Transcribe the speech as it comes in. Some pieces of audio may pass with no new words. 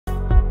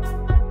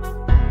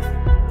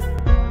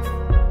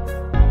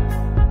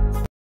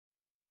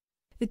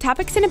The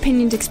topics and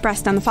opinions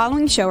expressed on the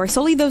following show are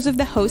solely those of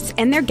the hosts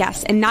and their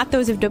guests and not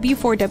those of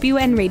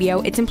W4WN Radio,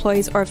 its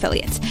employees, or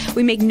affiliates.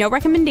 We make no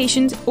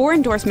recommendations or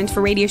endorsements for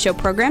radio show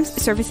programs,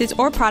 services,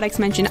 or products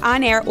mentioned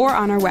on air or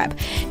on our web.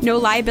 No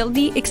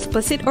liability,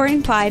 explicit or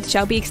implied,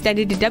 shall be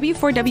extended to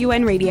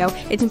W4WN Radio,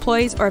 its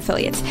employees, or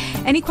affiliates.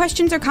 Any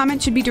questions or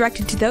comments should be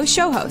directed to those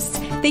show hosts.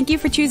 Thank you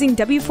for choosing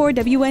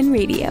W4WN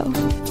Radio.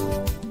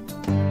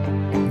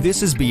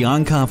 This is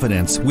Beyond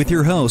Confidence with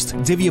your host,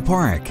 Divya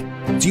Parekh.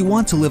 Do you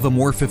want to live a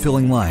more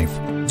fulfilling life?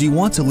 Do you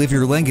want to live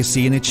your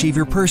legacy and achieve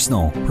your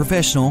personal,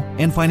 professional,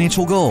 and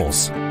financial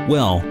goals?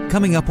 Well,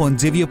 coming up on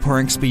Divya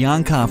Parekh's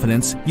Beyond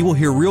Confidence, you will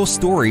hear real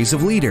stories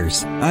of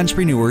leaders,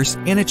 entrepreneurs,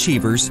 and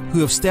achievers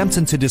who have stepped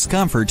into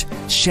discomfort,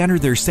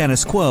 shattered their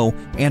status quo,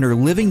 and are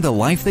living the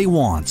life they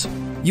want.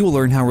 You will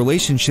learn how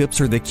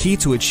relationships are the key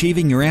to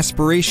achieving your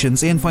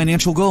aspirations and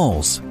financial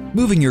goals.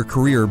 Moving your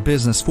career or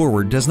business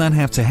forward does not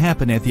have to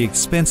happen at the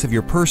expense of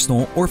your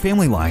personal or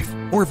family life,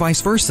 or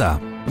vice versa.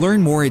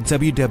 Learn more at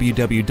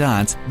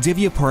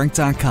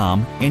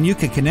www.divyaparekh.com, and you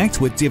can connect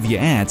with Divya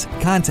at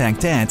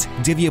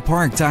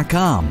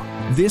contact@divyaparekh.com.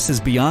 This is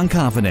Beyond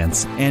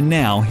Confidence, and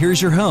now here's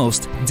your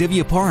host,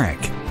 Divya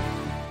Parekh.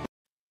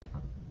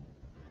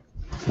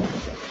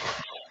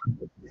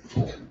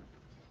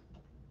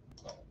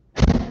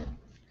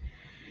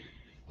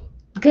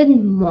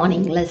 Good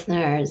morning,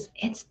 listeners.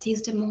 It's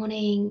Tuesday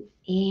morning,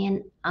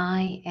 and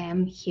I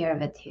am here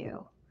with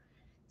you.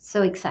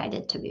 So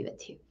excited to be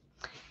with you.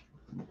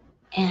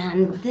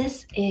 And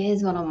this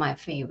is one of my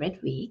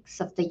favorite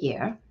weeks of the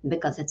year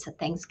because it's a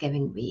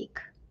Thanksgiving week.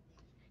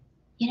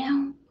 You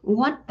know,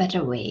 what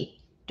better way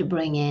to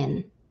bring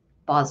in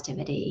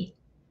positivity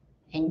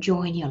and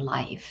joy in your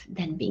life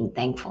than being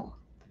thankful?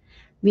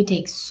 We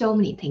take so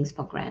many things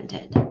for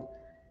granted.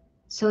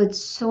 So it's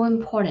so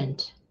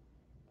important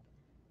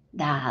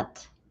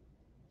that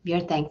we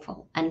are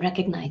thankful and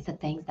recognize the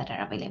things that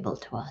are available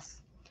to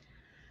us.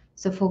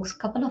 So folks, a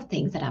couple of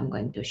things that I'm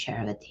going to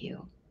share with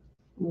you.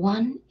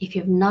 One, if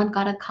you've not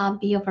got a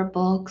copy of our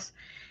books,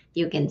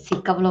 you can see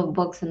a couple of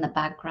books in the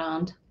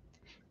background.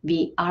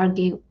 We are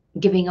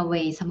giving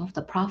away some of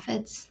the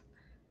profits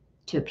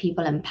to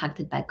people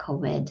impacted by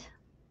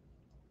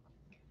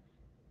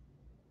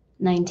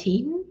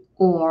COVID-19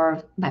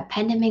 or by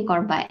pandemic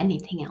or by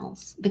anything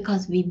else,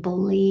 because we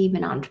believe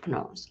in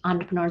entrepreneurs.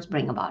 Entrepreneurs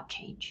bring about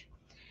change.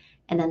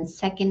 And then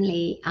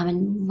secondly, I'm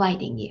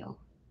inviting you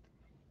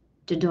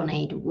to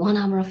donate 1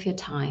 hour of your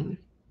time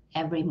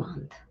every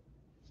month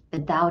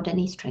without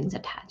any strings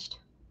attached.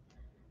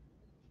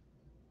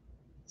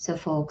 So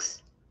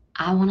folks,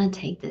 I want to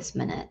take this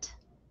minute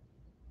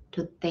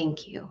to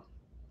thank you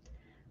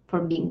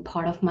for being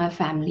part of my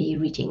family,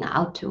 reaching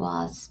out to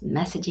us,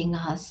 messaging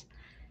us,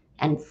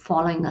 and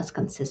following us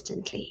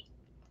consistently.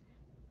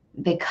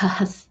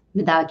 Because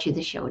without you,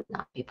 the show would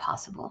not be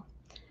possible.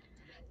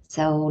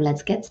 So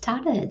let's get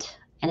started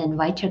and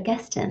invite your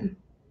guest in.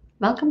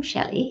 Welcome,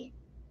 Shelley.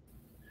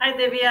 Hi,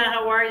 Divya.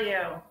 How are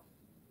you?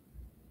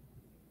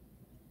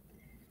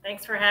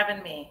 Thanks for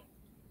having me.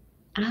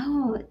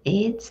 Oh,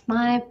 it's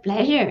my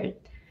pleasure.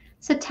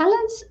 So tell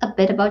us a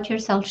bit about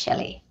yourself,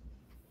 Shelley.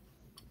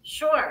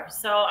 Sure.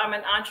 So I'm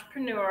an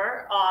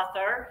entrepreneur,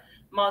 author,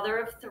 mother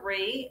of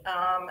 3.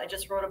 I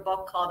just wrote a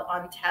book called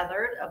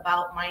Untethered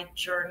about my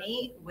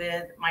journey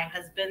with my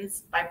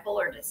husband's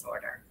bipolar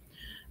disorder.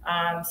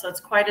 So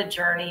it's quite a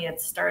journey.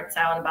 It starts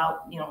out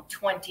about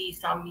 20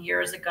 some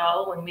years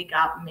ago when we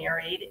got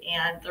married,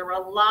 and there were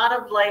a lot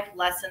of life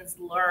lessons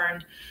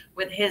learned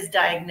with his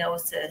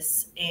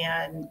diagnosis.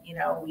 And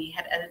we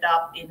had ended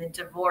up in a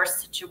divorce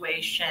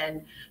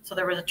situation, so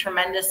there was a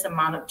tremendous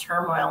amount of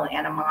turmoil and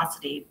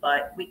animosity,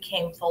 but we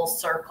came full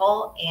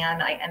circle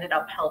and I ended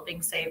up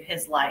helping save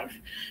his life.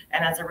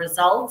 And as a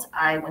result,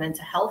 I went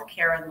into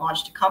healthcare and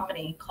launched a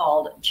company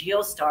called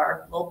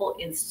GeoStar, Global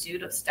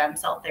Institute of Stem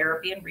Cell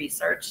Therapy and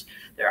Research.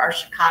 Our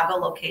Chicago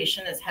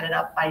location is headed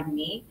up by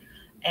me,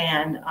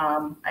 and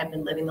I've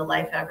been living the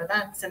life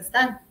since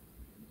then.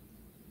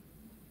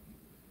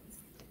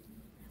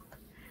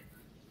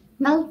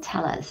 Well,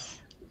 tell us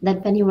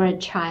that when you were a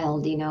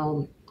child,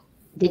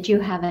 did you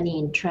have any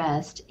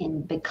interest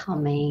in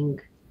becoming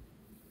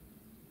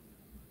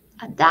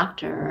a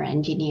doctor,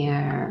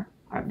 engineer,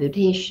 or a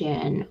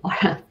beautician, or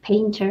a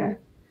painter?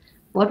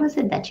 What was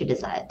it that you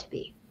desired to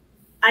be?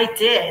 I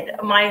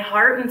did. My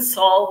heart and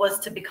soul was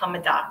to become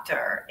a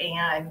doctor.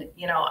 And,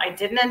 I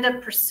didn't end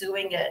up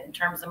pursuing it in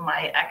terms of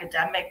my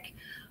academic,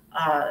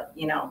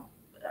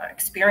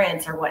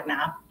 experience or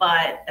whatnot.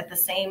 But at the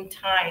same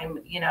time,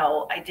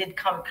 I did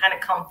come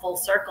full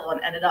circle and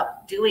ended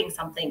up doing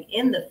something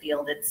in the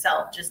field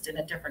itself, just in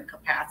a different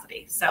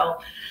capacity. So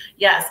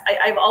yes,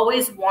 I've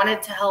always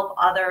wanted to help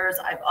others.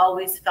 I've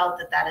always felt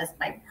that is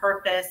my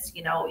purpose.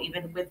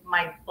 Even with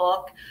my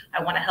book,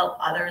 I want to help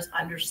others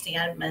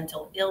understand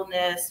mental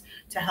illness,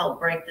 to help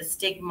break the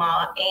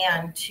stigma,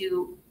 and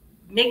to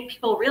make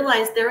people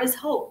realize there is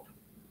hope.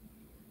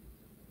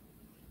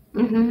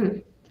 Mm-hmm.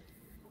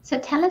 So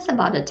tell us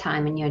about a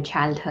time in your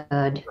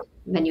childhood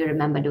when you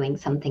remember doing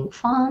something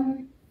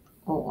fun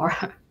or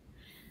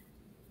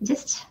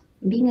just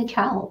being a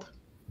child?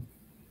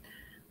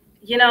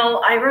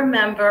 I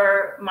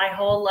remember my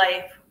whole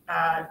life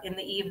in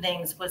the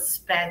evenings was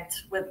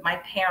spent with my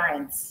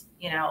parents,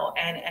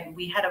 and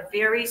we had a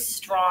very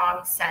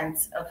strong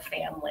sense of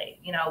family,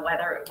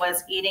 whether it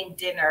was eating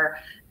dinner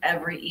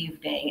every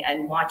evening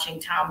and watching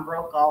Tom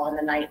Brokaw on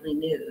the nightly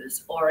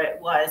news, or it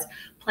was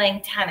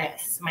playing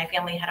tennis. My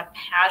family had a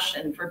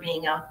passion for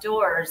being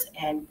outdoors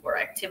and for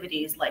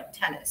activities like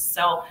tennis.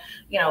 So,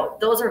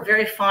 those are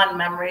very fond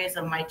memories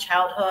of my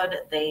childhood.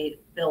 They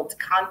built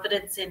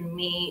confidence in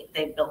me,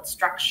 they built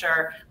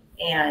structure.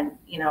 And,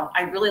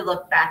 I really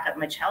look back at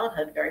my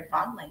childhood very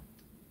fondly.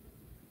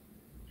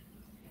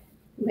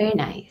 Very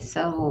nice.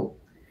 So,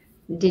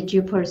 did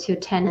you pursue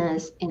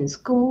tennis in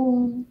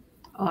school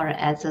or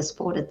as a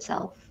sport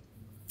itself?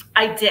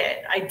 I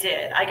did.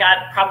 I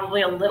got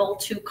probably a little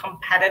too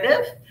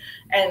competitive,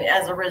 and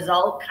as a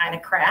result, kind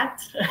of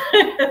cracked.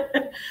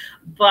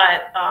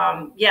 But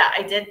yeah,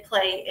 I did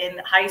play in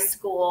high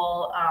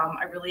school.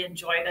 I really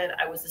enjoyed it.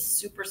 I was a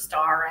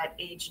superstar at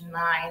age 9.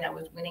 I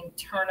was winning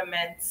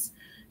tournaments.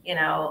 But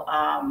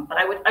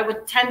I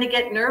would tend to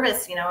get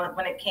nervous,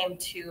 when it came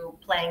to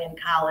playing in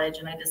college,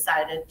 and I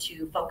decided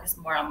to focus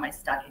more on my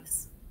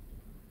studies.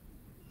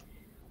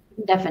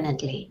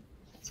 Definitely.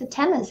 So,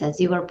 tell us, as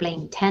you were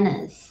playing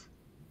tennis,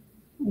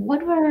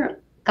 what were a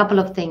couple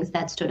of things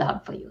that stood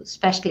out for you?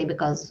 Especially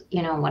because,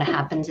 what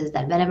happens is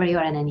that whenever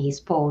you're in any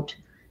sport,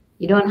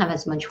 you don't have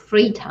as much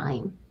free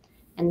time.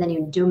 And then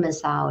you do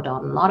miss out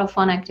on a lot of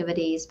fun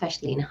activities,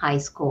 especially in high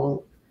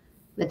school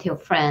with your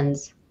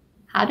friends.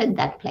 How did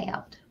that play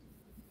out?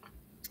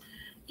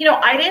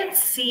 I didn't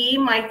see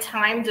my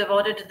time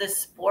devoted to this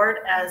sport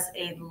as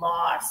a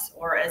loss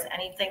or as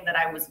anything that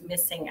I was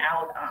missing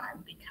out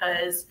on,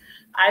 because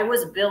I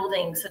was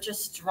building such a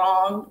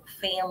strong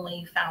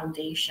family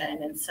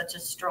foundation and such a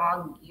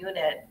strong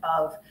unit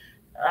of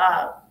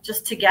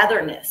just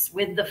togetherness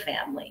with the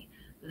family,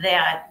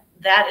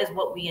 that is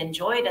what we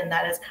enjoyed, and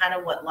that is kind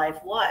of what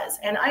life was.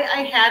 And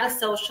I had a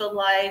social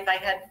life, I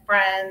had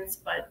friends,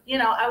 but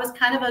I was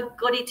kind of a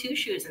goody two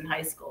shoes in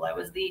high school. I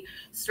was the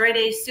straight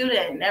A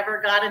student, never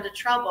got into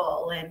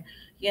trouble, and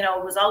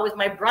it was always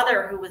my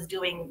brother who was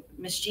doing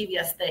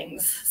mischievous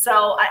things.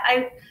 So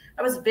I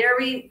was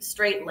very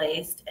straight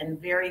laced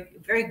and very,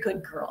 very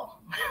good girl.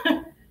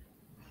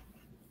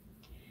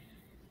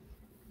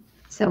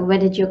 So, where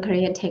did your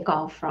career take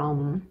off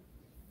from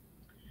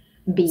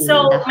being in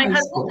So the my high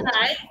husband school? and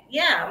I,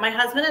 yeah, my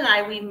husband and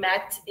I, we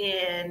met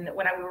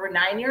we were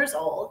 9 years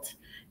old.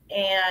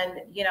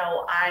 And,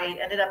 I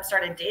ended up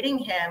started dating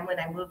him when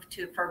I moved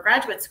for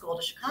graduate school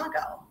to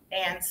Chicago.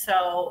 And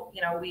so,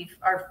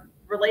 our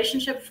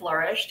relationship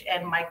flourished,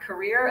 and my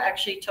career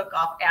actually took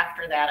off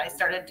after that. I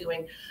started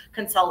doing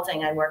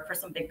consulting. I worked for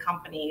some big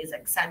companies,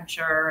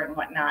 Accenture and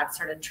whatnot,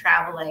 started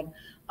traveling.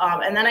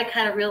 And then I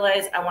kind of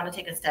realized I want to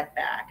take a step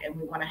back, and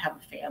we want to have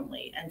a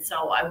family. And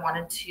so I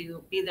wanted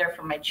to be there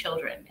for my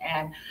children.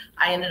 And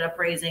I ended up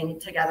raising,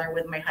 together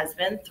with my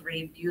husband,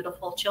 3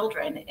 beautiful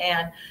children.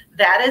 And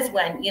that is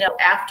when,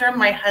 after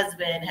my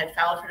husband had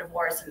filed for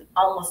divorce and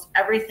almost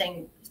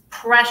everything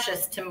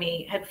precious to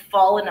me had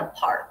fallen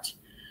apart,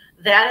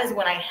 that is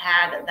when I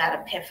had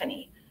that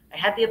epiphany. I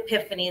had the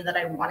epiphany that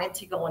I wanted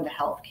to go into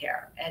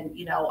healthcare. And,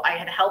 I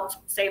had helped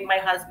save my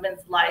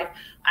husband's life.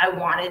 I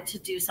wanted to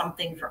do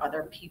something for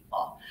other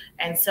people.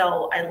 And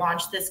so I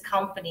launched this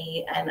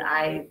company, and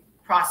I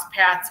crossed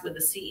paths with the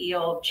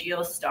CEO of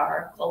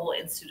GeoStar, Global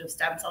Institute of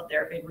Stem Cell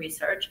Therapy and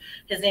Research.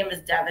 His name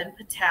is Devin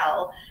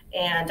Patel,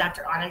 and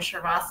Dr. Anand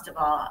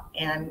Shrivastava.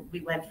 And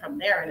we went from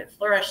there, and it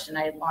flourished. And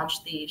I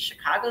launched the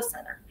Chicago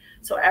Center.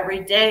 So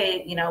every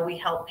day, we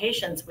help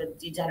patients with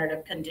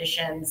degenerative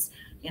conditions,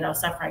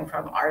 suffering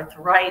from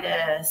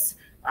arthritis,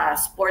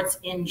 sports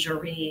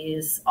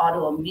injuries,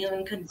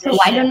 autoimmune conditions. So,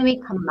 why don't we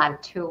come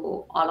back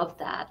to all of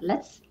that?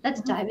 Let's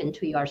dive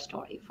into your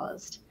story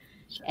first,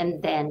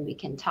 and then we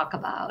can talk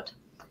about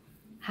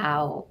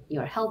how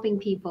you're helping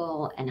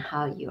people and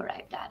how you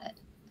arrived at it.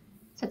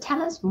 So,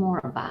 tell us more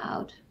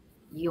about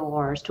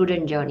your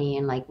student journey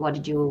and what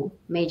did you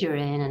major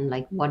in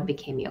and what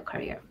became your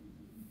career?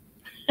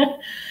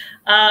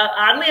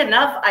 Oddly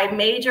enough, I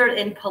majored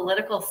in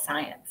political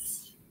science.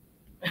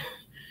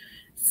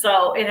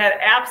 So it had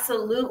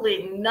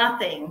absolutely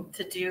nothing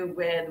to do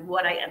with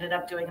what I ended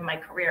up doing in my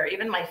career.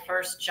 Even my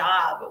first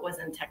job was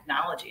in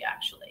technology,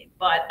 actually.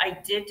 But I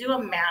did do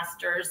a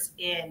master's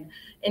in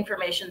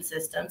information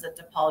systems at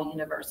DePaul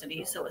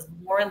University. So it was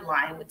more in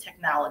line with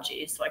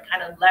technology. So I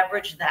kind of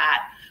leveraged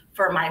that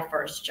for my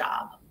first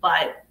job.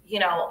 But,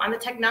 on the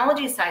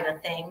technology side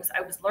of things,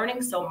 I was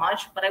learning so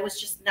much, but I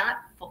was just not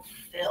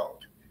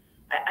fulfilled.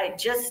 I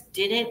just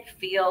didn't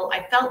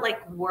I felt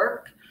like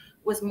work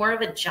was more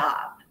of a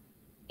job.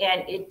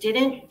 And it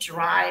didn't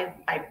drive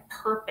my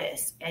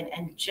purpose,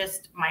 and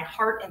just my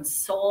heart and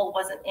soul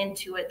wasn't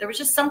into it. There was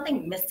just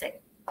something missing.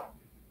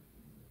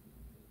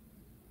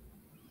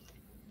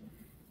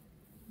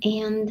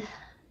 And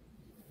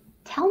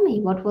tell me,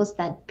 what was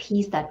that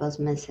piece that was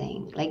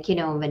missing?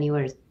 When you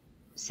were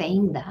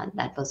saying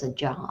that was a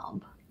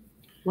job,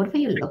 what were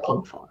you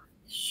looking for?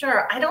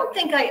 Sure. I don't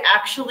think I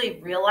actually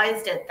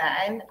realized it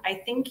then. I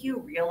think you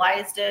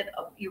realize it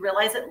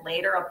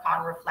later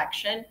upon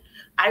reflection.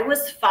 I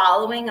was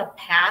following a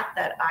path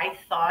that I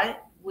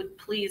thought would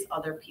please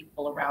other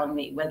people around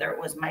me, whether it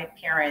was my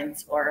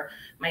parents or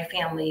my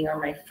family or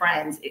my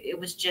friends. It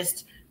was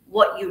just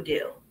what you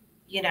do,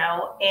 you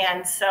know?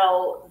 And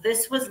so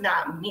this was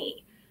not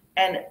me.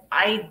 And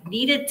I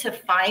needed to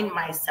find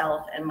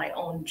myself and my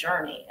own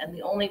journey. And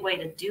the only way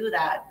to do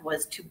that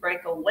was to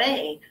break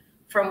away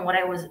from what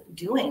I was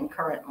doing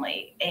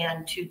currently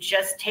and to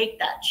just take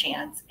that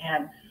chance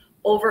and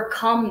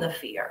overcome the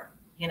fear,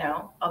 you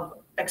know, of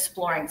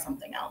exploring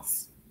something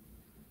else.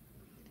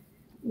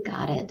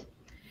 Got it.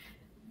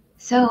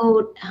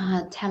 So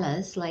tell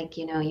us, like,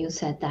 you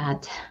said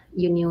that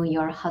you knew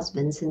your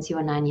husband since you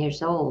were 9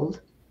 years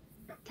old.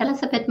 Tell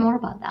us a bit more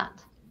about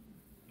that.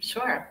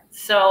 Sure.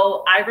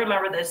 So I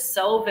remember this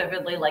so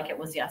vividly, like it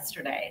was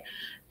yesterday.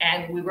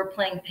 And we were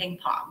playing ping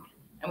pong.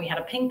 And we had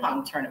a ping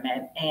pong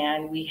tournament,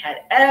 and we had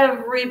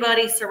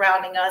everybody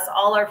surrounding us,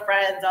 all our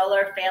friends, all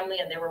our family,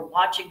 and they were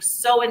watching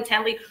so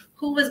intently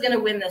who was going to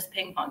win this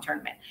ping pong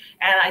tournament.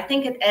 And I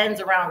think it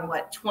ends around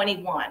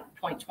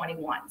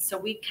 21.21. So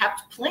we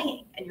kept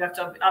playing, and you have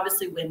to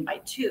obviously win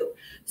by 2.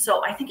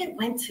 So I think it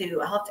went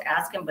to, I'll have to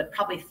ask him, but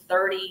probably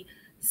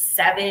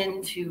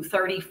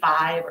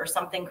 37-35 or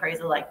something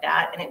crazy like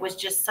that. And it was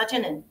just such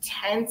an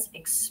intense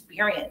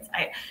experience.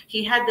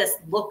 He had this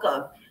look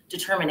of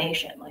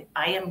determination, like,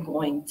 I am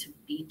going to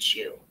beat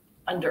you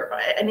under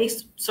any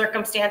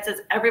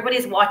circumstances.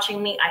 Everybody's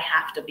watching me. I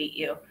have to beat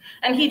you.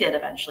 And he did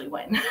eventually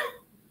win.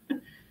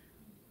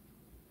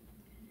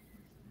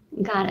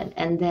 Got it.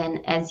 And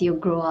then as you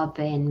grew up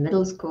in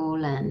middle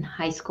school and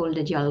high school,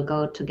 did you all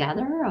go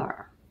together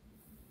or?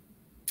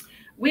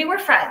 We were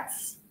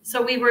friends. So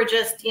we were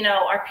just,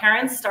 our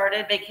parents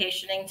started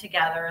vacationing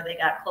together. They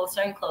got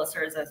closer and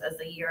closer as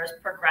the years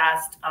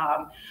progressed.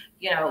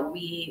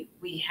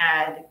 We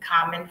had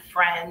common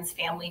friends,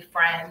 family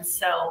friends.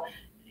 So,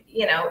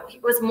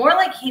 it was more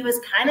like he was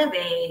kind of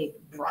a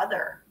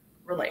brother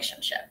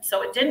relationship.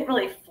 So it didn't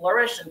really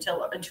flourish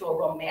into a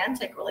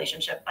romantic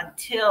relationship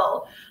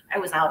until I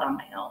was out on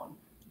my own.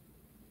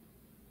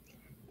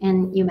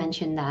 And you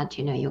mentioned that,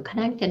 you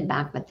connected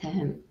back with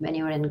him when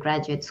you were in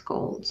graduate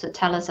school. So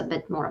tell us a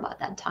bit more about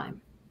that time.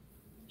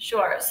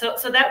 Sure.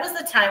 So that was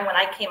the time when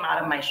I came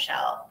out of my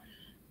shell,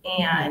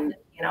 and,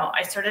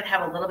 I started to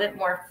have a little bit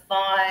more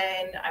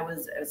fun. I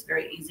was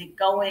very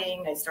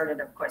easygoing. I started,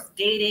 of course,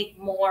 dating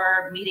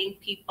more, meeting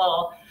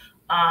people,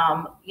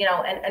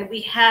 and we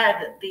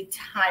had the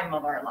time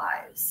of our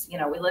lives.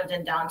 I lived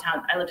in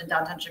downtown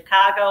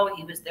Chicago.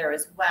 He was there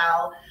as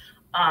well.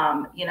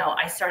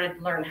 I started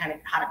to learn how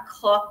to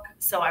cook.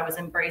 So I was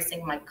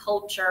embracing my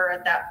culture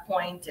at that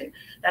point. And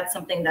that's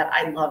something that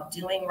I love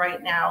doing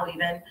right now,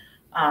 even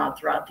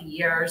throughout the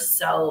years.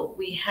 So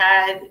we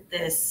had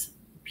this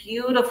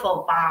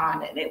beautiful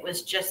bond, and it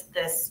was just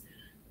this,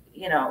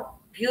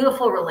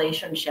 beautiful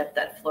relationship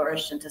that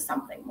flourished into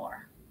something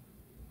more.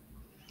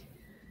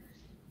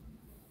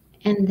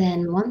 And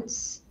then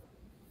once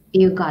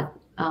you got,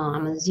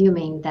 I'm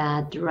assuming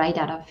that right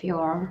out of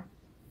your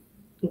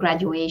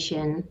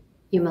graduation,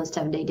 you must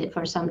have dated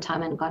for some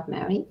time and got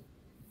married.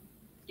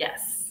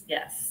 Yes.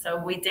 So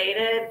we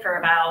dated for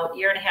about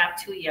 1.5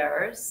 to 2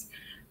 years.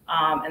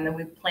 And then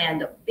we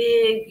planned a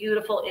big,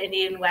 beautiful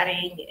Indian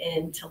wedding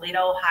in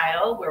Toledo,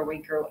 Ohio, where we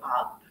grew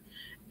up.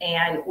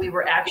 And we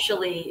were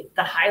actually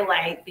the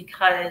highlight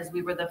because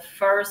we were the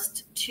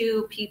first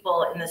 2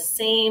 people in the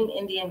same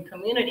Indian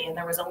community. And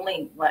there was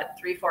only,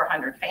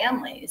 300-400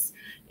 families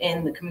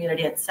in the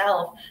community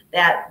itself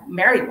that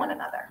married one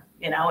another,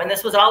 and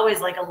this was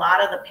always like a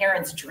lot of the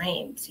parents'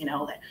 dreams,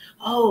 that,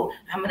 oh,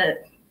 I'm going to,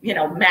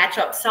 match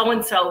up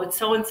so-and-so with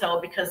so-and-so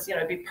because,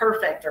 it'd be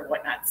perfect or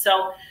whatnot.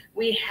 So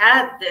we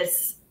had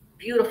this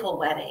beautiful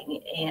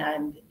wedding,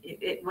 and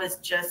it was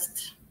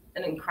just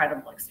an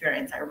incredible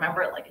experience. I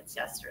remember it like it's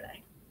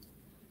yesterday.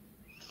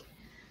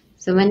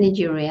 So when did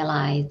you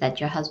realize that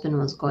your husband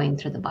was going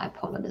through the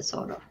bipolar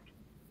disorder?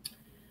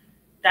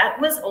 That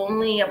was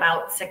only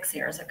about 6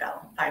 years ago,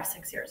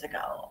 5-6 years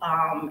ago.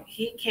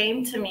 He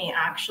came to me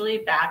actually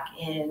back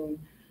in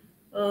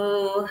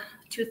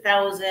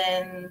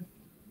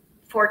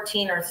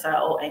 2014 or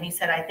so. And he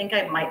said, I think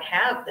I might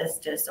have this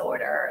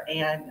disorder.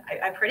 And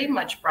I pretty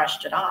much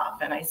brushed it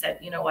off. And I said,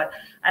 you know what?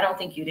 I don't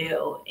think you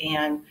do.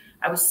 And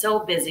I was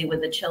so busy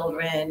with the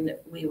children.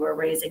 We were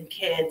raising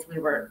kids. We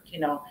were,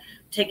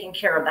 taking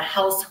care of the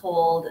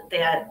household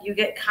that you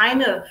get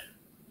kind of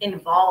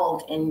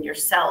involved in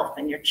yourself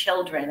and your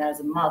children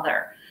as a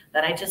mother,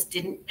 that I just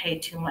didn't pay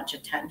too much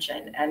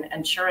attention.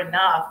 And sure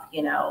enough,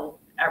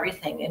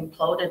 everything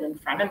imploded in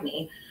front of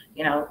me,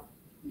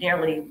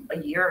 nearly a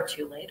year or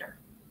 2 later.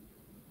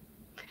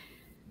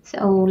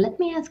 So let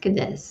me ask you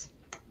this.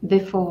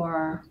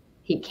 Before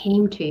he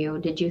came to you,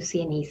 did you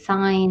see any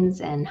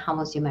signs, and how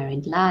was your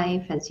married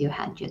life as you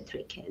had your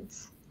 3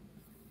 kids?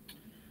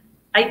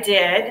 I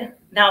did,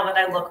 now that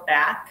I look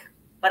back,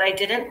 but I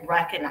didn't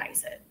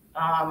recognize it.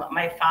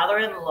 My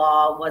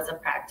father-in-law was a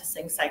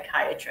practicing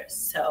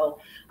psychiatrist, so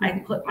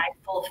I put my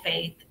full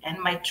faith and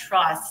my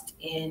trust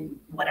in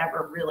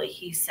whatever really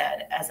he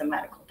said as a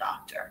medical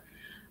doctor.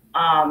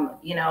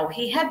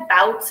 He had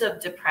bouts of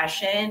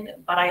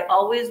depression, but I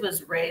always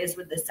was raised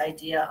with this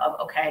idea of,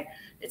 okay,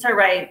 it's all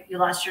right. You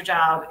lost your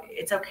job.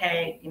 It's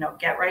okay.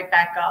 Get right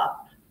back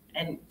up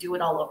and do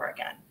it all over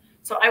again.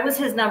 So I was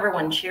his number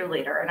one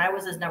cheerleader and I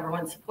was his number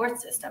one support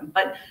system.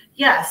 But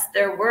yes,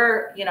 there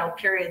were,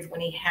 periods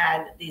when he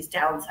had these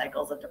down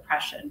cycles of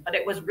depression, but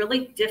it was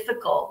really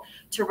difficult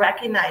to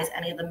recognize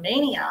any of the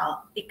mania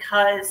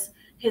because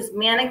his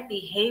manic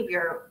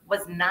behavior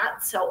was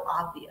not so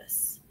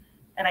obvious.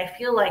 And I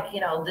feel like,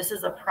 this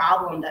is a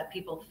problem that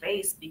people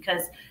face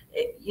because,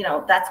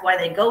 that's why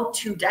they go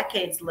 2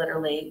 decades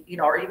literally,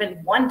 or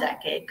even 1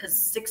 decade, because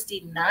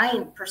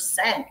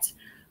 69%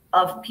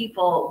 of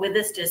people with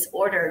this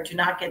disorder do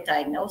not get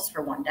diagnosed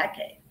for 1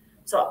 decade.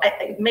 So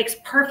it makes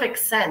perfect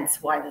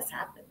sense why this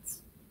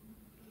happens.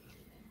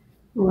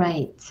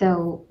 Right.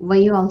 So were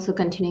you also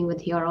continuing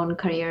with your own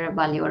career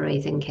while you were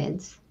raising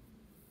kids?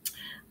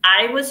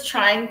 I was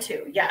trying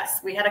to, yes.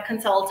 We had a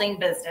consulting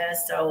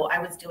business, so I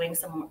was doing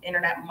some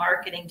internet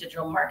marketing,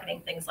 digital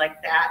marketing, things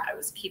like that. I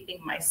was keeping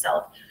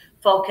myself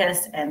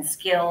focused and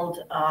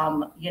skilled.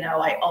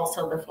 I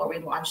also, before we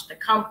launched the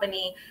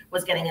company,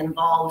 was getting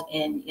involved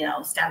in,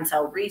 stem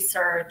cell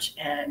research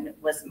and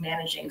was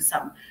managing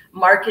some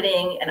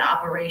marketing and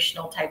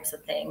operational types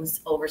of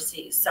things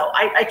overseas. So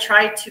I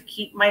tried to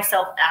keep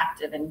myself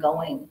active and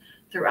going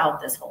throughout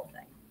this whole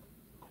thing.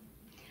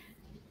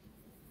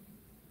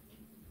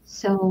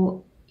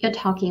 So you're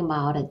talking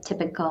about a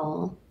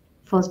typical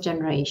first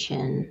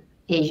generation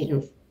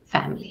Asian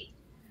family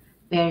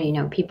where,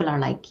 people are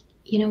like,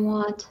 you know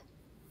what,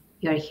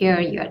 you're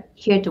here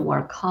to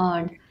work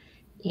hard.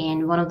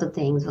 And one of the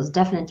things was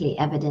definitely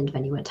evident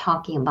when you were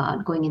talking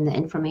about going in the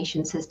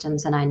information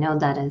systems. And I know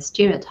that is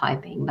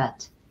stereotyping,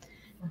 but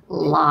a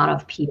lot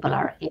of people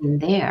are in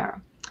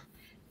there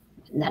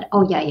that,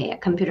 oh yeah,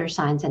 computer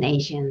science and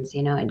Asians,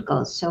 it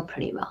goes so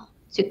pretty well.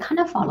 So you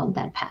kind of followed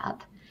that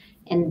path.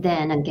 And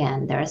then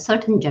again, there are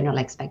certain general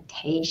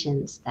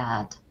expectations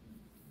that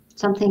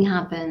something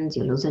happens,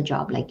 you lose a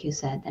job, like you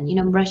said,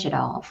 then, brush it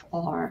off.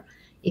 Or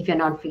if you're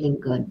not feeling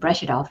good,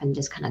 brush it off and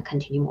just kind of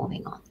continue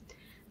moving on.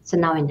 So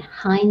now in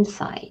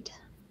hindsight,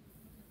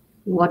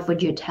 what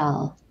would you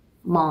tell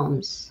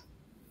moms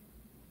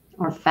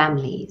or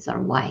families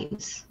or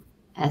wives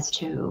as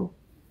to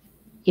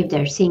if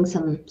they're seeing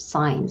some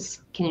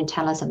signs? Can you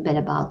tell us a bit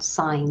about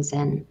signs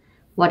and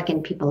what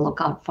can people look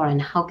out for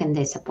and how can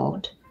they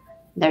support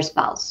their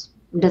spouse?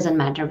 It doesn't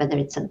matter whether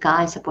it's a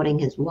guy supporting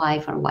his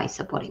wife or wife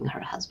supporting her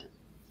husband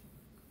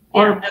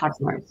or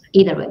partners.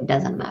 Either way, it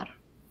doesn't matter.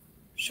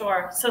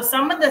 Sure. So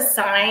some of the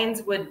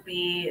signs would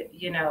be,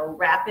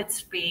 rapid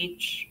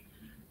speech,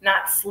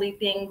 not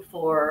sleeping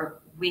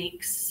for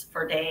weeks,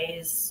 for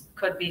days,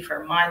 could be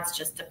for months,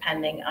 just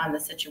depending on the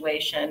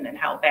situation and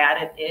how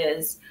bad it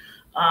is.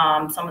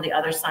 Some of the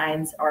other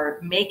signs are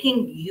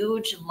making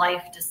huge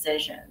life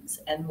decisions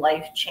and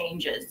life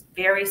changes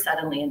very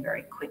suddenly and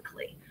very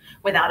quickly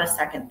without a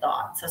second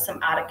thought. So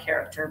some out of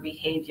character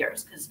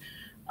behaviors, because,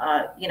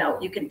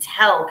 you can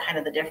tell kind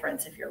of the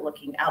difference if you're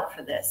looking out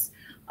for this.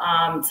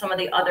 Some of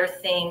the other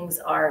things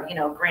are,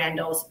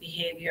 grandiose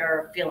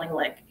behavior, feeling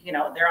like,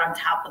 they're on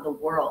top of the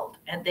world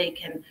and they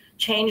can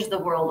change the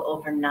world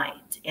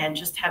overnight and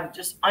just have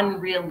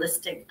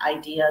unrealistic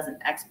ideas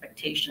and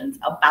expectations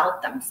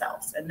about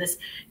themselves. And this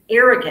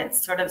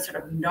arrogance, sort of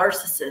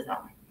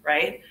narcissism,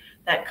 right,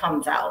 that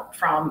comes out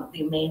from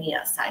the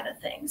mania side of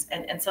things.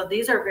 And so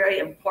these are very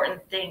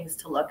important things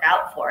to look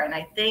out for. And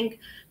I think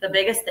the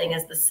biggest thing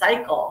is the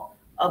cycle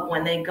of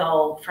when they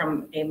go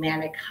from a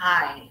manic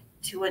high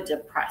to a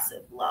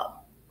depressive low,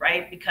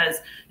 right? Because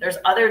there's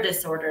other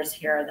disorders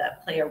here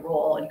that play a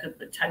role and could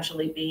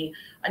potentially be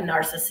a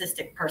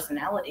narcissistic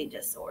personality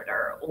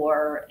disorder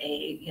or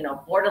a,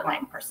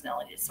 borderline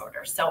personality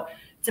disorder. So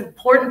it's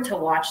important to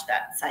watch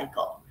that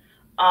cycle.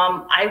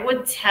 I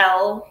would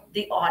tell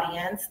the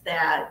audience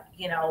that,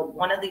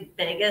 one of the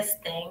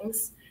biggest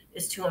things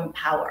is to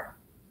empower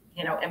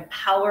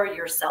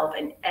yourself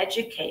and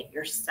educate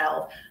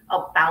yourself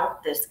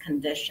about this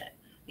condition.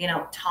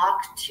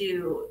 Talk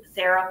to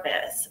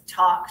therapists,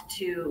 talk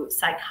to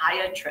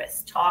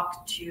psychiatrists,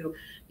 talk to,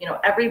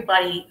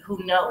 everybody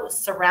who knows,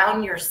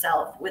 surround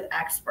yourself with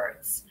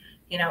experts,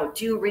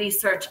 do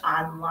research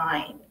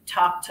online,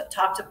 talk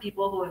to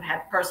people who have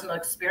had personal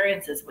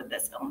experiences with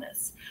this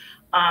illness.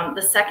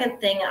 The second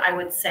thing I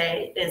would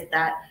say is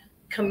that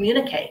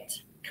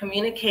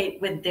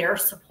communicate with their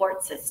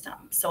support system.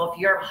 So if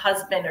your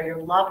husband or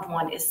your loved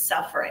one is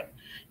suffering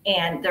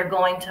and they're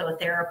going to a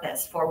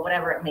therapist for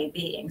whatever it may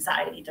be,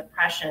 anxiety,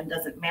 depression,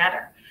 doesn't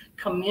matter,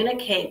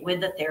 communicate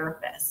with the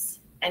therapist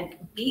and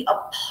be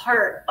a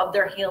part of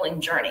their healing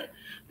journey.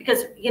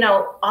 Because,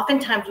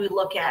 oftentimes we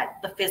look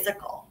at the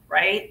physical,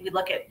 right? We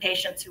look at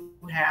patients who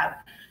have,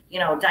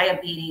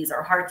 diabetes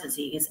or heart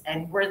disease,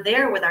 and we're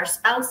there with our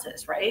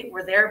spouses, right?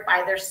 We're there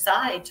by their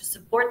side to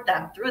support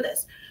them through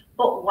this.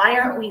 But why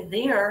aren't we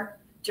there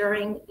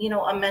during,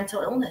 a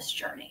mental illness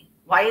journey?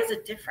 Why is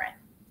it different?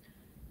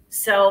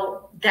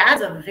 So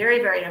that's a very,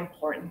 very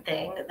important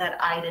thing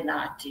that I did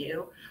not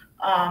do.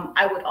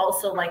 I would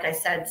also, like I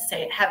said,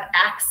 have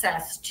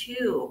access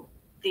to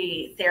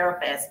the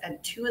therapist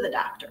and to the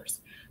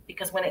doctors,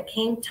 because when it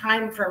came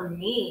time for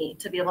me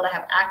to be able to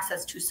have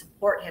access to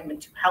support him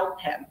and to help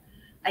him,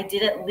 I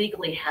didn't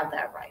legally have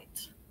that right.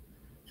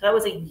 So that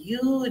was a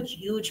huge,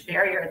 huge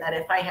barrier, that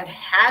if I had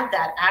had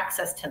that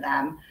access to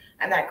them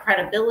and that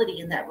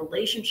credibility and that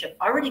relationship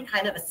already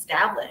kind of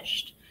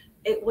established,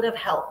 it would have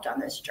helped on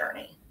this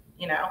journey.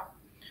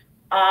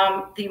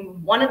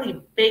 One of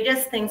the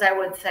biggest things I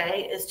would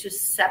say is to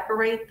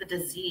separate the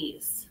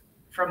disease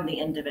from the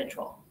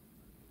individual.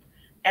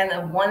 And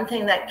the one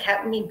thing that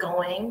kept me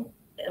going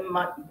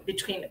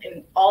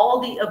in all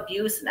the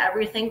abuse and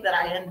everything that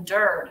I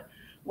endured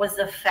was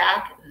the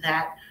fact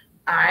that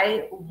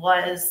I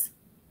was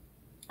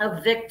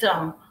a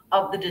victim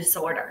of the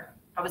disorder.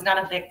 I was not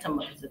a victim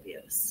of his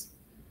abuse.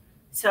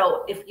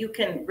 So if you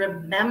can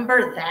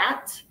remember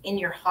that in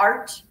your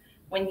heart,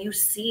 when you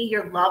see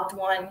your loved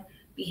one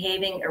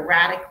behaving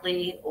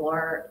erratically,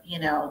 or,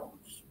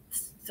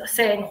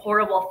 saying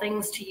horrible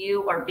things to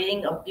you or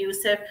being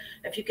abusive,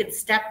 if you can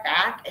step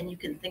back and you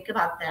can think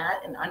about that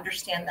and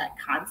understand that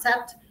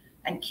concept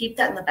and keep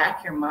that in the back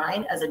of your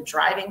mind as a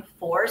driving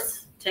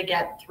force to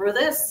get through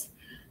this,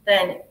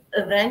 then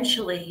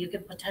eventually you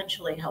could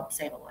potentially help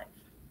save a life.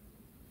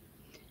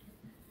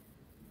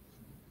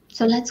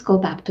 So let's go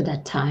back to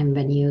that time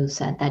when you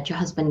said that your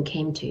husband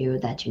came to you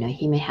that,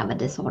 he may have a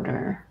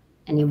disorder,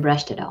 and you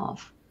brushed it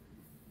off.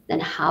 Then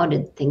how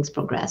did things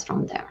progress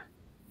from there?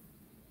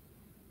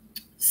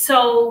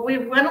 So we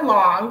went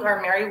along our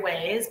merry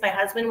ways. My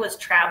husband was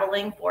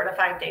traveling 4 to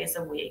 5 days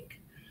a week.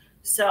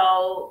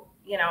 So,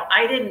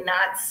 I did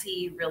not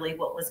see really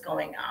what was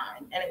going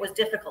on, and it was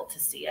difficult to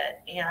see it.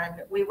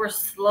 And we were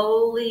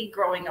slowly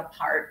growing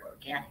apart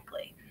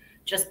organically,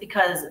 just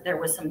because there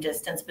was some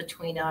distance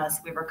between us.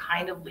 We were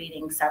kind of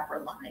leading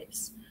separate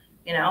lives,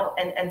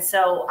 and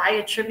so I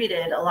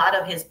attributed a lot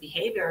of his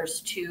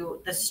behaviors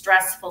to the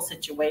stressful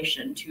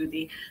situation, to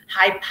the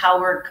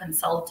high-powered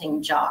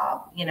consulting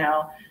job,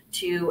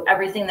 to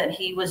everything that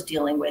he was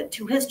dealing with,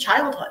 to his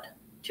childhood,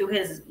 to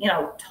his,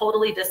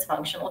 totally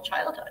dysfunctional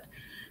childhood.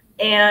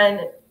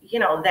 And,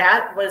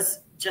 that was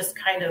just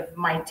kind of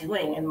my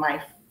doing and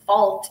my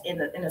fault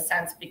in a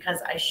sense,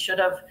 because I should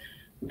have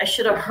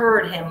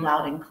heard him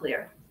loud and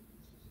clear.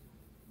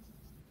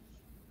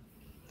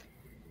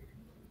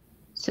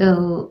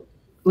 So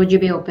would you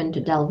be open to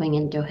delving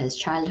into his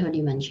childhood?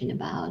 You mentioned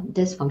about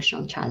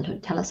dysfunctional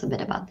childhood. Tell us a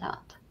bit about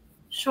that.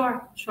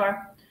 Sure.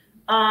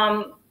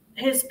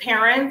 His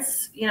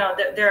parents,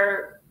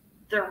 they're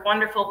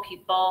wonderful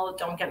people.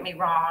 Don't get me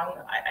wrong.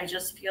 I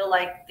just feel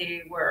like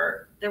they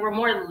were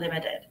more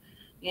limited.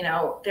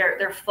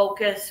 Their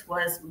focus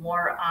was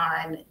more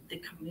on the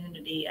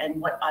community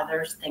and what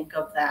others think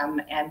of them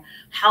and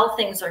how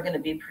things are going to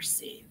be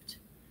perceived,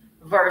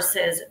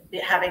 versus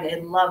having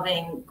a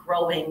loving,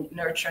 growing,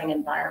 nurturing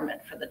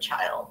environment for the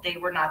child. They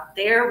were not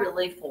there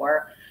really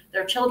for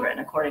their children,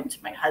 according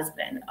to my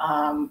husband.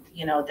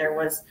 There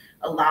was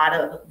a lot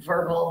of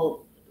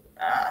verbal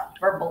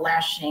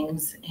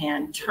lashings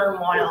and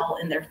turmoil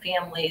in their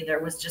family. There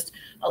was just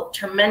a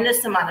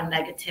tremendous amount of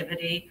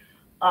negativity.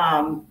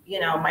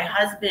 My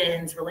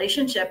husband's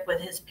relationship with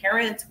his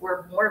parents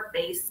were more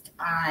based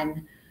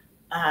on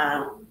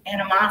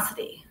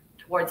animosity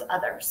towards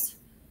others,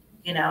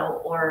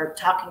 or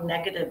talking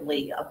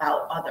negatively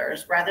about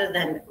others, rather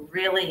than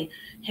really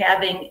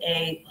having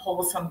a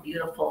wholesome,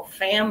 beautiful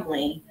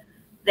family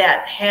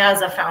that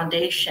has a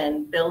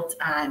foundation built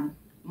on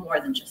more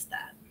than just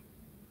that.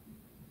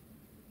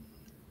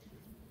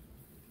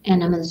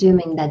 And I'm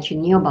assuming that you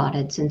knew about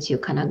it since you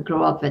kind of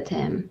grew up with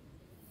him.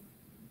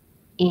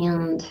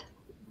 And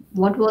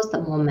what was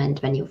the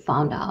moment when you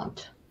found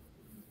out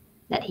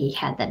that he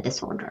had that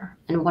disorder,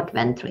 and what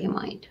went through your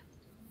mind?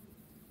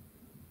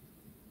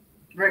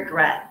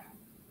 Regret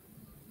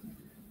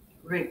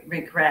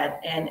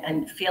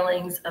and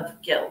feelings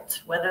of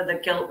guilt, whether the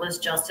guilt was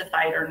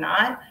justified or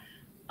not.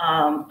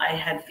 I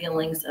had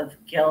feelings of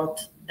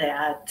guilt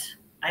that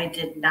I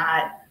did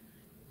not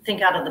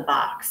think out of the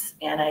box,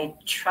 and I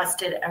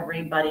trusted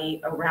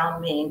everybody around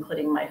me,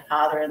 including my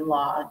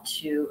father-in-law,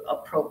 to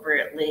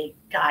appropriately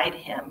guide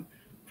him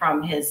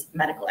from his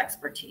medical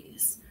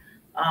expertise.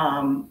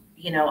 I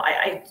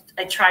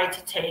tried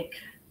to take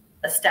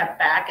a step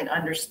back and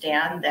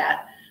understand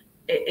that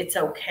it's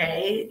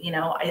okay.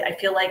 I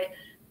feel like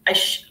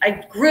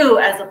I grew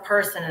as a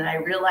person, and I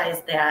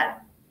realized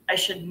that I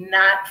should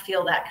not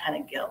feel that kind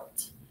of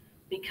guilt,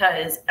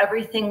 because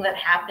everything that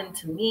happened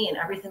to me and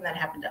everything that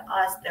happened to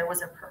us, there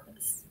was a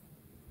purpose.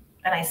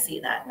 And I see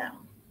that now.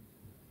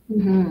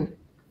 Mm-hmm.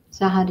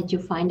 So how did you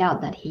find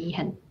out that he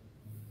had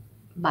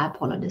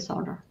bipolar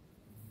disorder?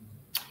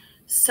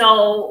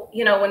 So,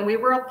 when we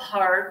were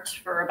apart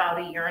for about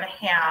 1.5 years,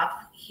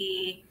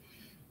 he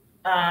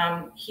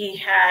He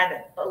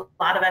had a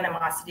lot of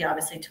animosity,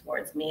 obviously,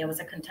 towards me. It was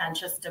a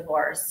contentious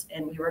divorce,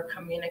 and we were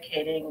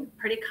communicating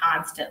pretty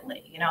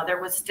constantly. You know,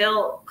 there was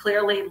still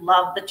clearly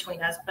love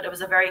between us, but it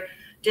was a very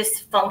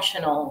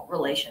dysfunctional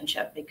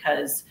relationship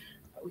because,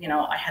 you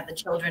know, I had the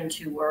children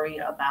to worry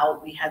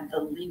about. We had the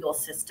legal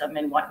system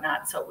and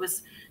whatnot. So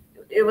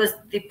it was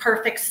the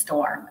perfect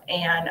storm.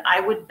 And I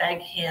would beg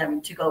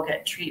him to go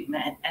get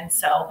treatment. And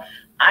so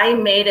I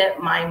made it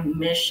my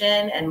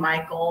mission and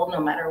my goal,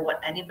 no matter what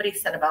anybody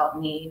said about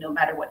me, no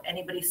matter what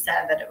anybody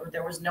said, that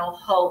there was no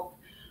hope,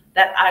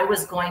 that I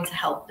was going to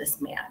help this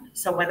man.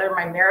 So whether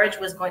my marriage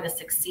was going to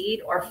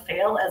succeed or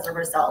fail as a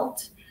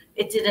result,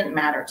 it didn't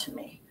matter to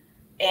me.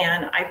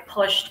 And I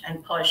pushed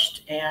and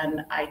pushed,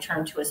 and I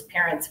turned to his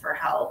parents for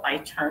help. I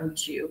turned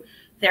to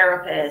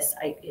therapists.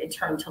 I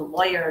turned to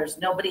lawyers.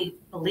 Nobody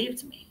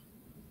believed me.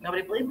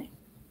 Nobody believed me.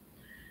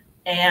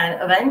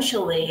 And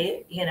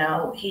eventually, you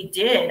know, he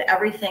did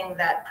everything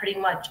that pretty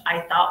much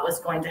I thought was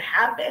going to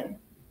happen,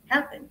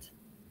 happened.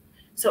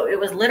 So it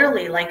was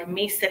literally like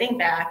me sitting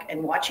back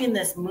and watching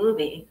this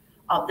movie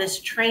of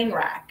this train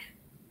wreck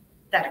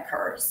that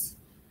occurs.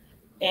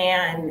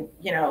 And,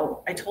 you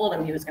know, I told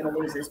him he was going to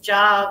lose his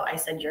job. I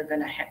said, you're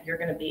going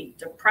to be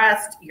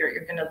depressed.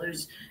 You're going to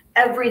lose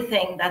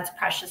everything that's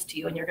precious to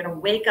you. And you're going to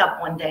wake up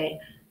one day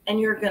and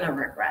you're going to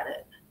regret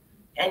it.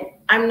 And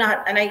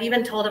I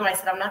even told him, I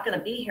said, I'm not going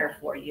to be here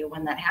for you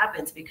when that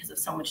happens because of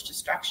so much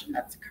destruction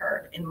that's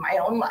occurred in my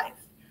own life.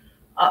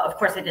 Of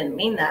course, I didn't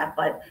mean that,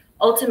 but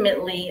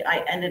ultimately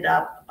I ended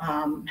up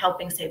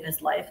helping save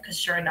his life because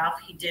sure enough,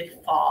 he did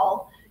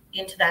fall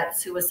into that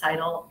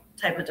suicidal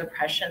type of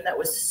depression that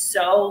was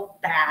so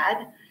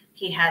bad.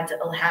 He had to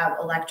have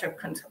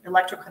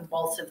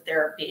electroconvulsive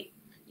therapy,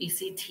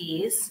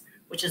 ECTs,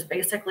 which is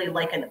basically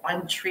like an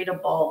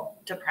untreatable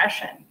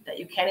depression that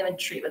you can't even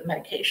treat with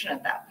medication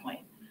at that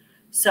point.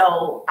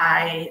 So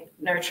I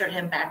nurtured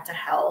him back to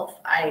health.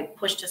 I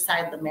pushed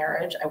aside the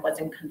marriage. I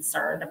wasn't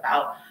concerned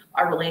about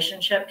our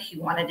relationship. He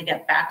wanted to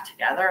get back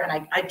together,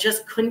 and I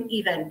just couldn't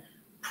even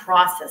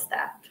process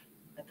that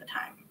at the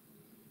time.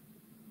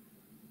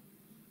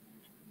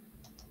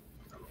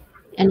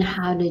 And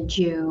how did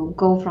you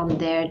go from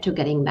there to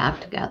getting back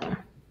together?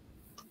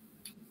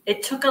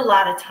 It took a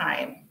lot of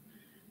time.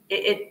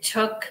 It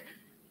took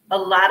a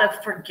lot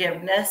of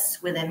forgiveness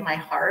within my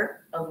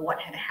heart of what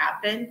had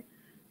happened.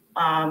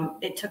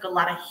 It took a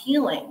lot of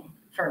healing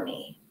for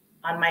me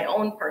on my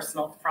own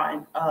personal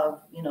front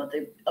of, you know,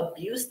 the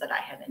abuse that I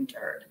had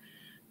endured.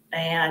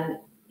 And,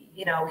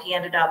 you know, he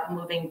ended up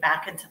moving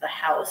back into the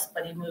house,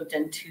 but he moved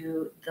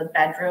into the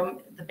bedroom,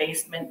 the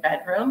basement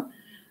bedroom,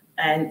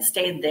 and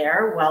stayed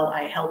there while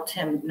I helped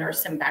him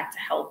nurse him back to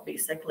health,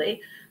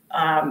 basically.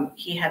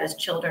 He had his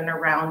children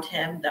around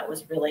him. That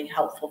was really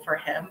helpful for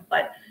him.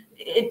 But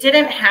it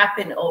didn't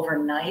happen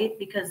overnight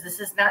because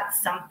this is not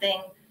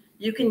something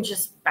you can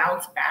just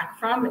bounce back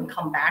from and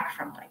come back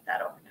from like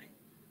that overnight.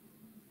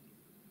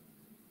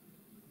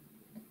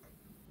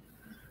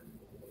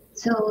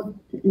 So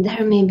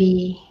there may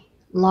be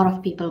a lot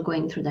of people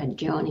going through that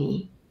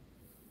journey.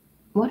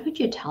 What would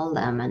you tell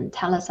them, and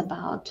tell us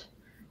about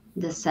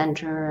the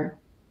center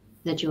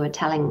that you were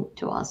telling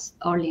to us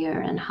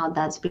earlier and how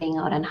that's playing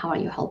out, and how are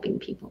you helping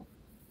people?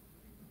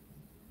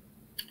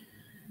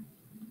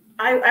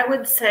 I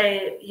would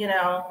say, you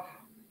know,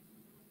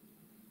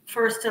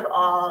 first of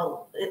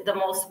all,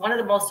 one of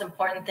the most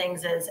important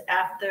things is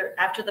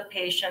after the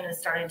patient is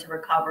starting to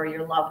recover,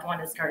 your loved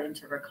one is starting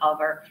to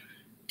recover,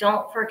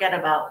 don't forget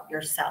about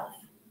yourself.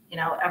 You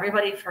know,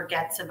 everybody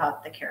forgets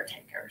about the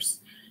caretakers.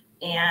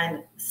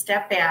 And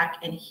step back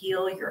and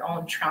heal your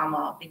own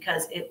trauma,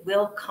 because it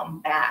will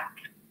come back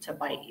to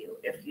bite you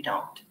if you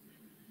don't.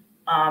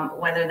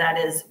 Whether that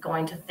is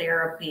going to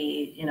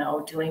therapy, you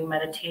know, doing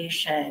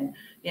meditation,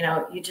 you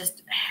know, you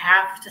just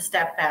have to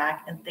step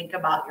back and think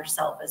about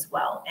yourself as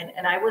well.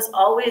 And I was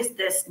always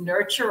this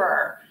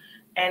nurturer,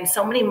 and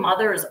so many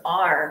mothers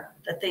are,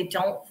 that they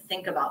don't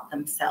think about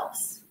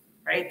themselves,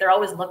 right? They're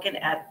always looking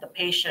at the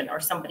patient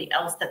or somebody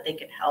else that they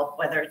could help,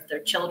 whether it's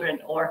their children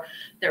or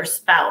their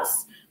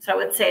spouse. So I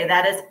would say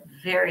that is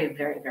very,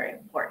 very, very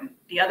important.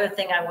 The other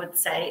thing I would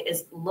say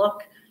is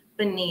look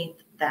beneath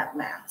that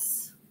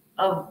mask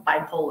of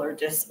bipolar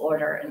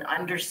disorder and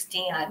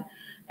understand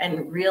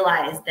and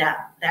realize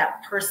that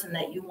that person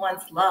that you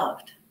once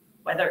loved,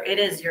 whether it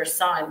is your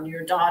son,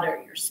 your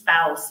daughter, your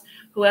spouse,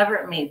 whoever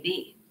it may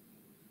be,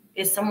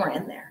 is somewhere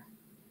in there,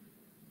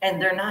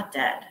 and they're not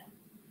dead,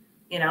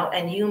 you know,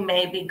 and you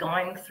may be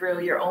going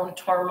through your own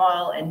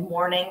turmoil and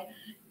mourning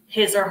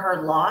his or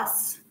her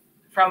loss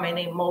from an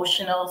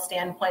emotional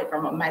standpoint,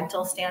 from a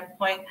mental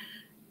standpoint,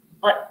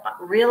 but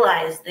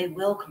realize they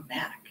will come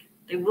back.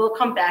 They will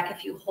come back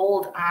if you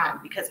hold on,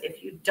 because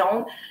if you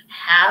don't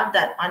have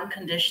that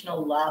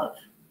unconditional love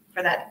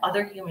for that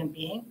other human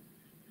being,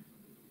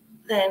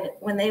 then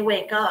when they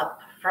wake up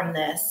from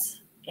this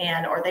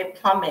or they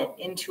plummet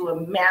into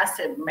a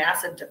massive,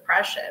 massive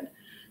depression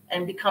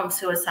and become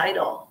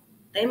suicidal,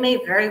 they may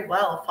very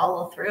well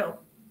follow through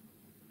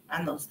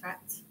on those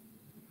threats.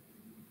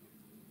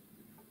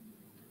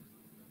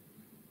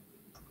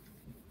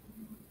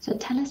 So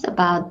tell us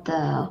about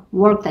the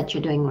work that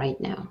you're doing right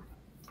now.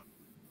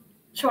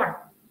 Sure.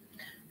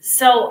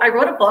 So I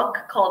wrote a book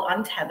called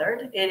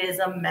Untethered. It is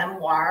a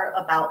memoir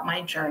about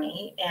my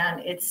journey,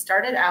 and it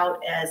started out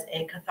as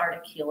a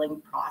cathartic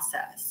healing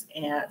process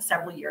and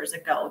several years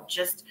ago,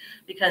 just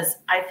because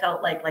I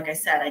felt like I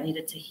said, I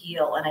needed to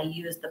heal, and I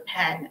used the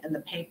pen and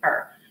the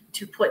paper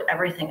to put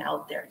everything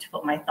out there, to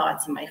put my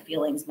thoughts and my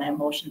feelings, my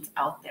emotions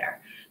out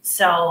there.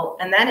 So,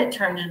 and then it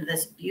turned into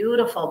this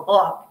beautiful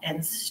book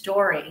and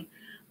story.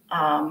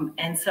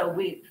 And so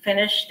we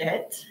finished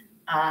it.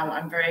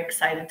 I'm very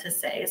excited to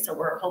say. So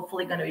we're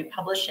hopefully going to be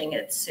publishing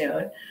it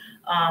soon.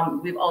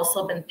 We've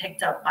also been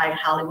picked up by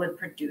Hollywood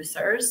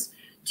producers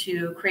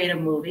to create a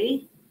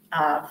movie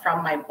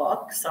from my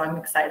book. So I'm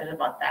excited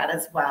about that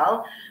as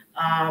well.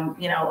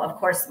 Of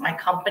course, my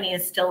company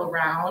is still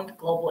around,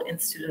 Global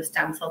Institute of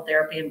Stem Cell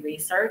Therapy and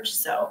Research.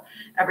 So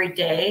every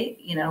day,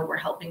 we're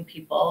helping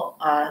people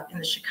in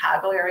the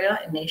Chicago area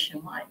and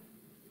nationwide.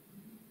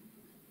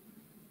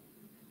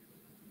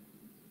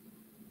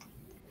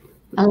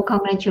 Well,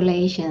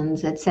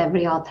 congratulations. It's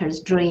every author's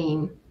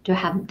dream to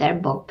have their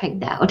book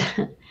picked out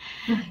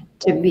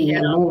to be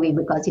a movie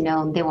because,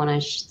 they want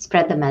to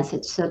spread the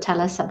message. So tell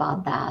us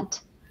about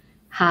that,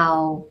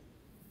 how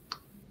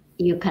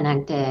you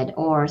connected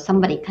or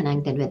somebody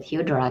connected with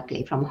you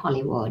directly from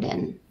Hollywood,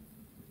 and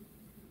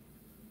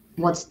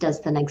what does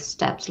the next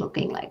steps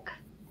looking like?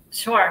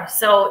 Sure.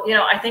 So,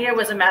 I think it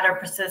was a matter of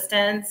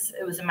persistence.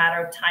 It was a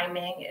matter of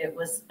timing. It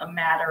was a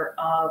matter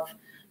of,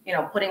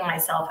 putting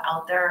myself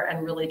out there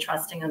and really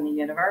trusting in the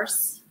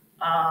universe.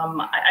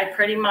 I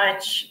pretty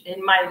much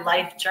in my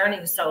life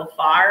journey so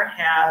far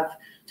have,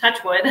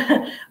 touch wood,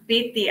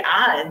 beat the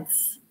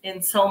odds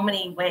in so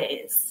many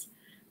ways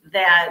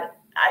that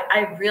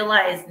I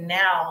realize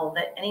now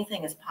that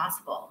anything is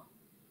possible.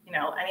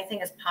 Anything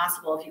is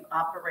possible if you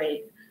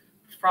operate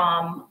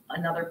from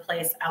another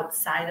place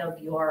outside of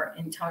your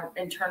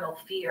internal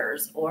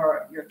fears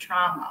or your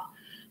trauma.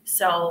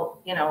 So,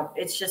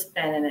 it's just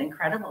been an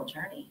incredible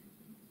journey.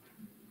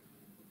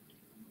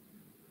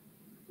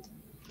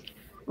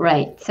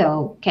 Right.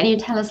 So can you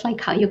tell us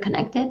how you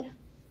connected?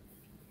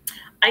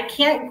 I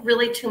can't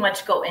really too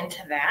much go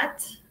into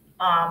that.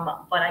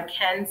 But I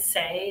can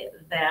say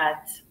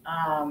that,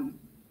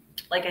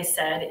 like I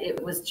said,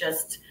 it was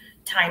just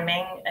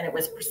timing and it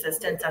was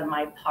persistence on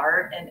my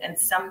part. And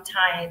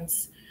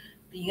sometimes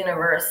the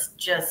universe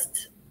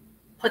just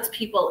puts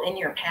people in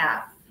your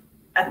path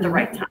at the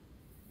right time.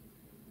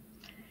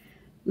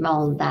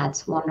 Well,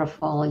 that's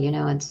wonderful.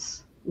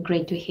 It's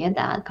great to hear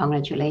that.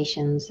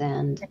 Congratulations,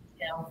 and Thank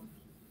you.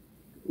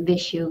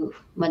 Wish you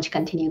much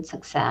continued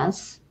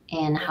success.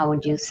 And how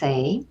would you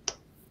say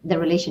the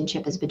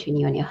relationship is between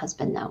you and your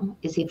husband now?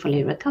 Is he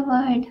fully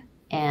recovered?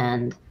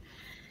 And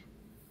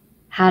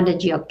how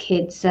did your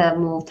kids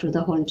move through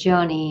the whole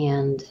journey?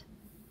 And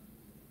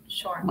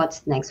Sure.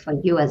 What's next for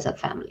you as a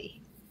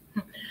family?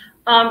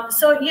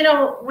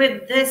 So,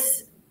 with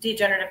this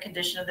degenerative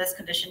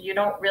condition, you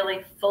don't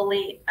really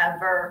fully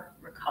ever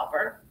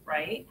recover,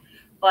 right?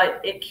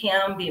 But it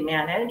can be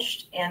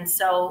managed. And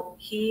so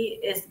he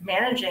is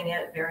managing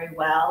it very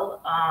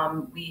well.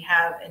 We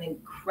have an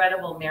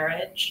incredible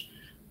marriage.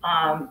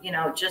 I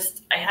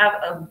have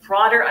a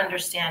broader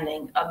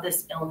understanding of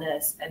this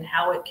illness and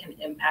how it can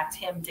impact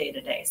him day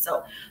to day.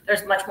 So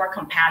there's much more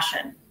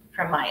compassion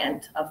from my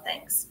end of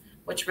things,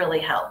 which really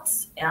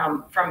helps.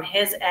 From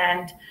his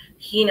end,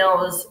 he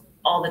knows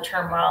all the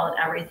turmoil and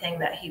everything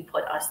that he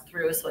put us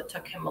through. So it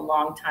took him a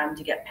long time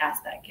to get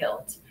past that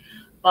guilt.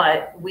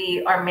 But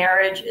our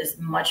marriage is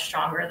much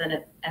stronger than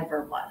it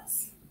ever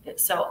was.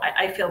 So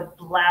I feel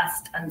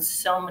blessed on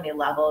so many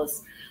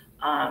levels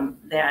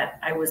that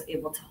I was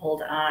able to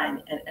hold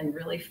on and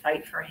really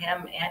fight for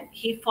him. And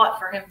he fought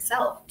for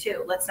himself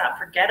too. Let's not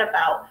forget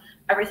about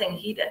everything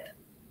he did.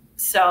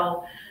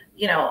 So,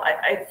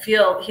 I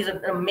feel he's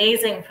an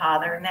amazing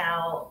father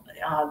now.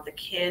 The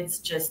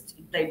kids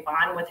they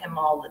bond with him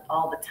all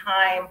the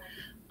time.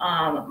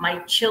 My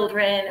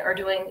children are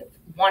doing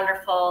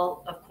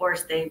wonderful. Of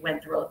course, they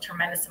went through a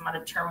tremendous amount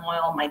of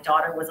turmoil. My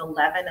daughter was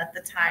 11 at the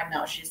time.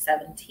 Now she's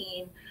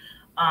 17.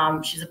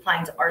 She's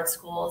applying to art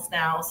schools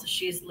now. So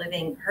she's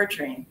living her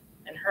dream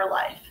in her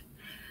life.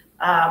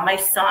 My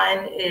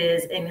son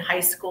is in high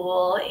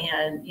school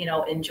and,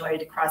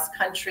 enjoyed cross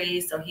country.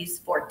 So he's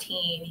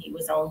 14. He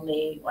was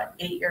only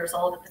 8 years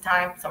old at the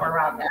time, somewhere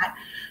around that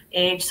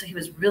age. So he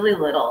was really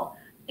little.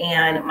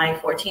 And my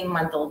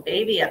 14-month-old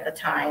baby at the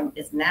time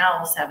is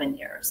now 7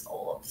 years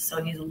old.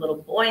 So he's a little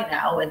boy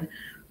now and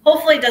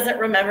hopefully doesn't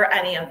remember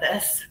any of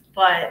this.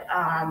 But,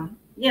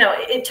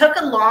 it took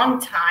a long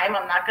time.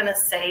 I'm not going to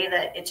say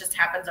that it just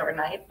happens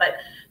overnight. But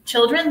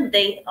children,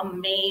 they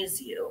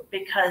amaze you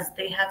because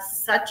they have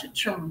such a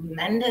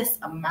tremendous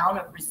amount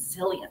of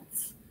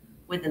resilience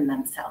within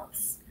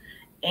themselves.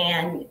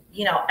 And,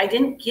 I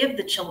didn't give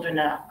the children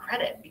enough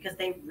credit because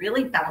they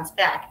really bounce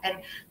back and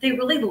they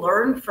really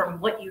learn from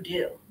what you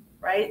do,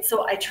 right?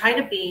 So I try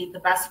to be the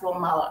best role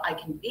model I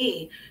can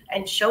be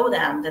and show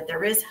them that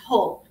there is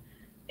hope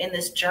in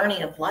this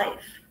journey of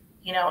life.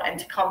 and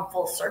to come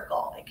full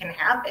circle. It can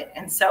happen.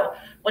 And so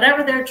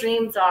whatever their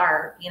dreams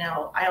are,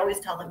 I always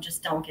tell them,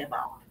 just don't give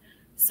up.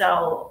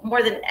 So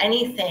more than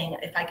anything,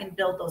 if I can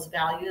build those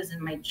values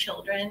in my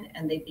children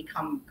and they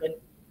become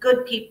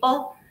good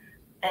people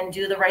and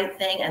do the right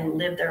thing and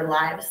live their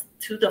lives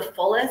to the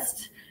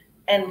fullest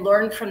and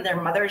learn from their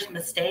mother's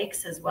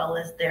mistakes as well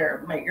as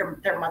their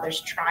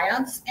mother's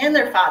triumphs and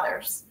their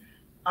father's,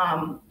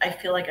 I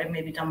feel like I've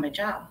maybe done my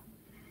job.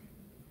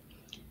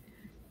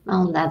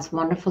 Well, that's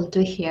wonderful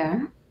to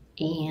hear.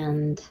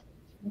 And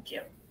thank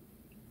you.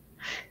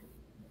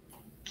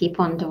 Keep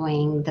on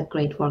doing the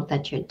great work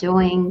that you're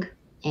doing.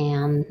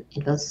 And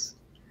it was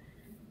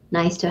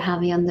nice to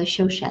have you on the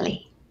show,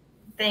 Shelley.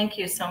 Thank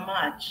you so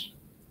much.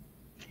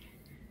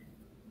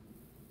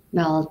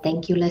 Well,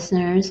 thank you,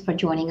 listeners, for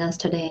joining us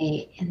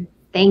today. And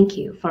thank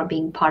you for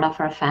being part of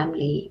our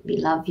family. We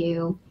love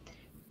you.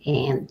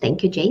 And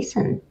thank you,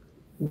 Jason.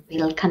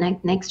 We'll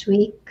connect next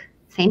week,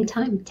 same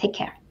time. Take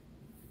care.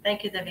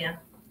 Thank you, Divya.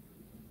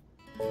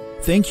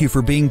 Thank you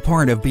for being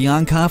part of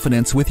Beyond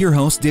Confidence with your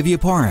host, Divya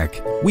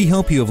Parekh. We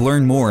hope you have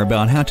learned more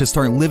about how to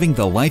start living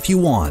the life you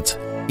want.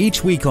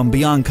 Each week on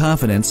Beyond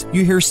Confidence,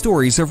 you hear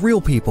stories of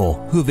real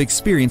people who have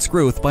experienced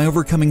growth by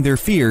overcoming their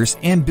fears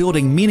and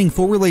building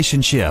meaningful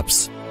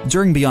relationships.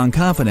 During Beyond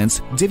Confidence,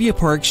 Divya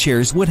Parekh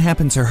shares what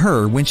happened to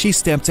her when she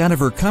stepped out of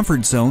her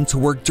comfort zone to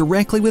work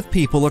directly with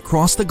people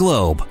across the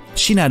globe.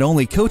 She not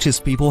only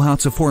coaches people how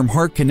to form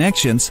heart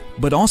connections,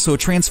 but also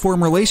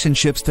transform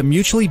relationships to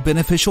mutually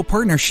beneficial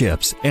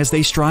partnerships as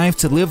they strive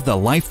to live the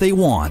life they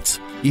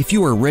want. If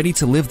you are ready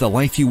to live the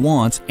life you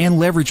want and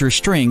leverage your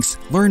strengths,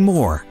 learn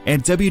more at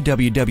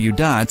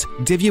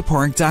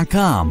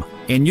www.divyaparekh.com.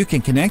 And you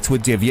can connect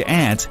with Divya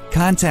at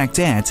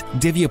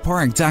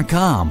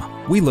contact@divyaparekh.com.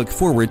 We look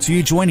forward to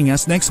you joining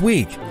us next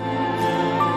week.